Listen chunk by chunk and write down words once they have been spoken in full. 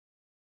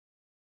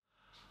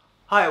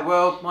Hi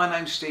world, my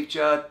name's Steve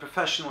Judd,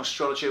 professional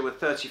astrologer with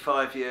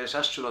 35 years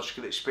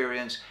astrological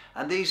experience,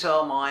 and these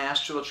are my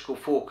astrological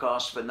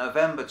forecasts for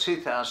November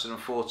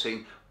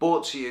 2014,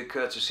 brought to you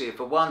courtesy of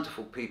the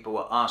wonderful people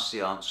at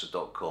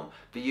AskTheAnswer.com,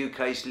 the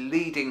UK's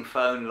leading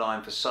phone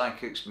line for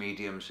psychics,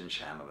 mediums and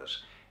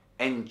channelers.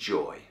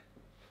 Enjoy.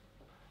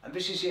 And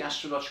this is the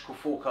astrological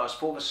forecast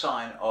for the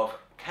sign of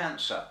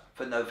Cancer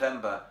for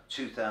November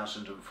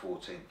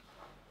 2014.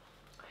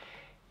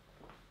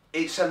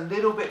 It's a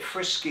little bit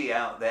frisky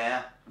out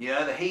there, you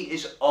know, the heat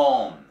is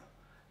on,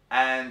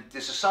 and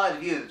there's a side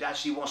of you that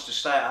actually wants to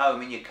stay at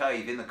home in your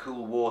cave in the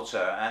cool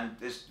water, and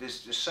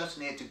there's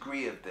certainly a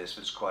degree of this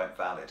that's quite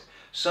valid.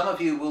 Some of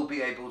you will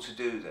be able to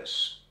do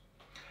this.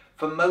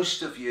 For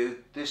most of you,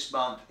 this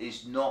month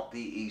is not the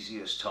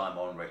easiest time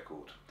on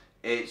record.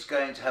 It's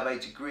going to have a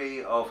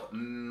degree of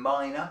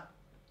minor,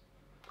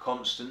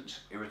 constant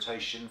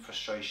irritation,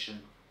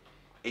 frustration,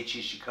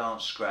 itches you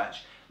can't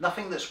scratch.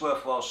 Nothing that's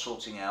worthwhile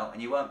sorting out,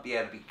 and you won't be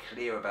able to be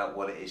clear about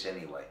what it is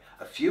anyway.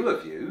 A few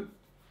of you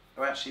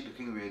are actually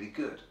looking really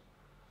good.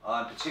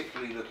 I'm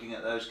particularly looking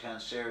at those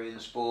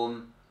Cancerians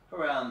born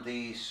around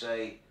the,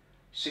 say,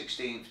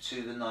 16th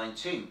to the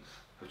 19th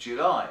of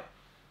July.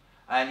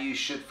 And you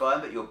should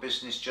find that your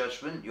business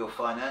judgment, your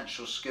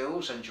financial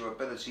skills and your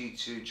ability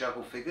to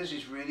juggle figures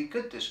is really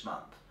good this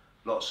month.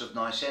 Lots of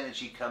nice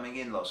energy coming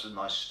in, lots of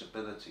nice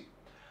stability.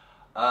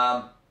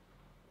 And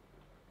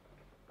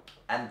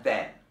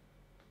then,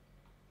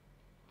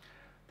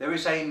 there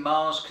is a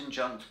Mars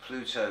conjunct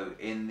Pluto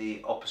in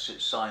the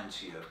opposite sign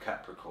to you of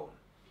Capricorn,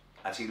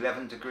 at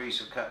 11 degrees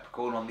of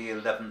Capricorn on the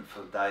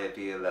 11th day of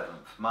the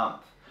 11th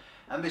month.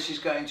 And this is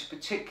going to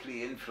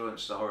particularly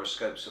influence the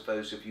horoscopes of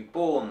those of you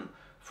born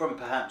from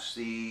perhaps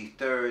the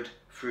 3rd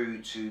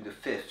through to the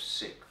 5th,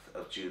 6th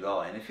of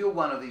July. And if you're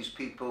one of these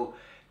people,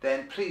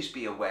 then please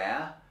be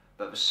aware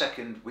that the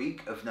second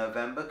week of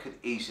November could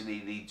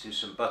easily lead to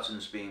some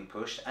buttons being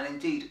pushed, and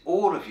indeed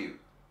all of you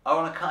are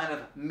on a kind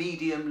of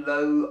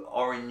medium-low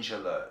orange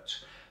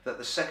alert, that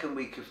the second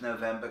week of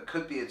November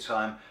could be a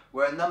time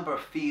where a number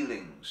of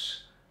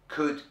feelings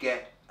could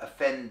get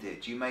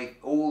offended. You may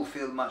all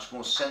feel much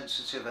more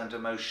sensitive and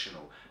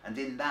emotional, and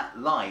in that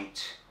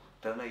light,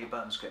 don't let your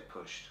buttons get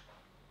pushed.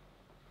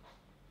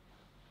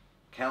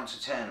 Count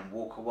to 10 and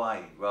walk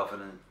away rather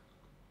than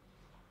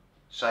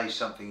say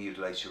something you'd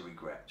later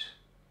regret.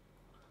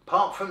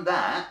 Apart from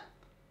that,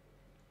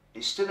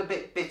 it's still a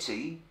bit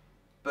bitty,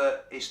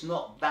 but it's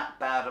not that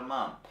bad a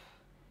month.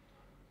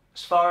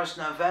 As far as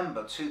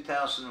November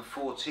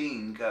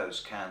 2014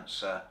 goes,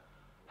 Cancer,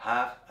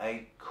 have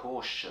a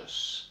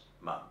cautious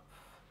month.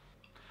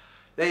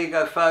 There you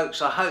go,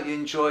 folks. I hope you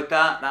enjoyed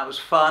that. That was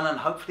fun and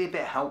hopefully a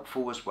bit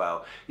helpful as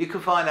well. You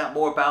can find out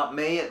more about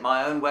me at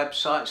my own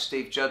website,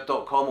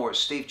 stevejudd.com, or at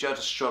Steve Judd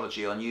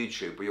Astrology on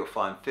YouTube, where you'll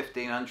find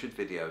 1,500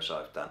 videos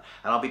I've done.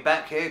 And I'll be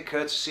back here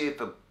courtesy of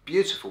the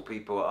beautiful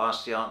people at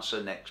Ask the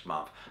Answer next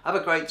month. Have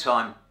a great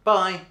time.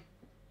 Bye.